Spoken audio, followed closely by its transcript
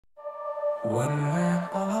One man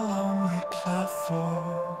on a lonely platform,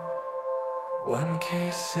 one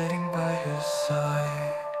case sitting by his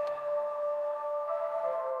side.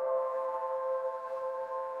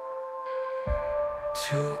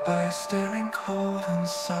 Two eyes staring cold and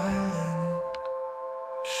silent,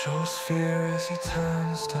 shows fear as he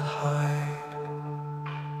turns to hide.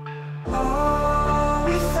 Oh,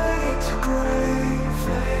 we fade to gray,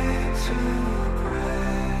 fade to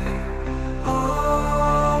gray.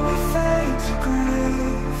 Oh, we fade to gray,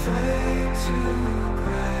 fade to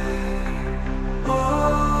gray.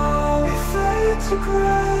 Oh, we fade to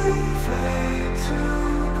gray, fade to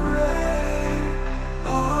gray.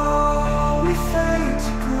 Oh, we fade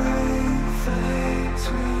to gray, fade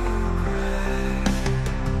to gray.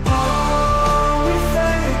 Oh, we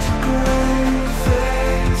fade to gray,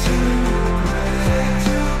 fade to gray,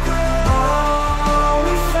 to gray. Oh,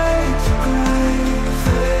 we fade to gray,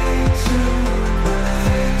 fade to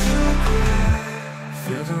gray, to gray.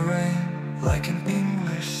 Feel the rain like an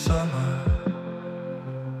English summer.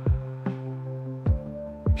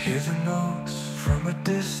 Hear the notes from a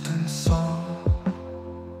distant song.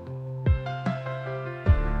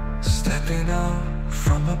 Stepping out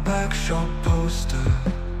from a back shop poster,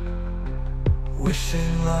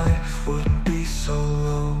 wishing life wouldn't be so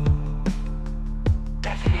low.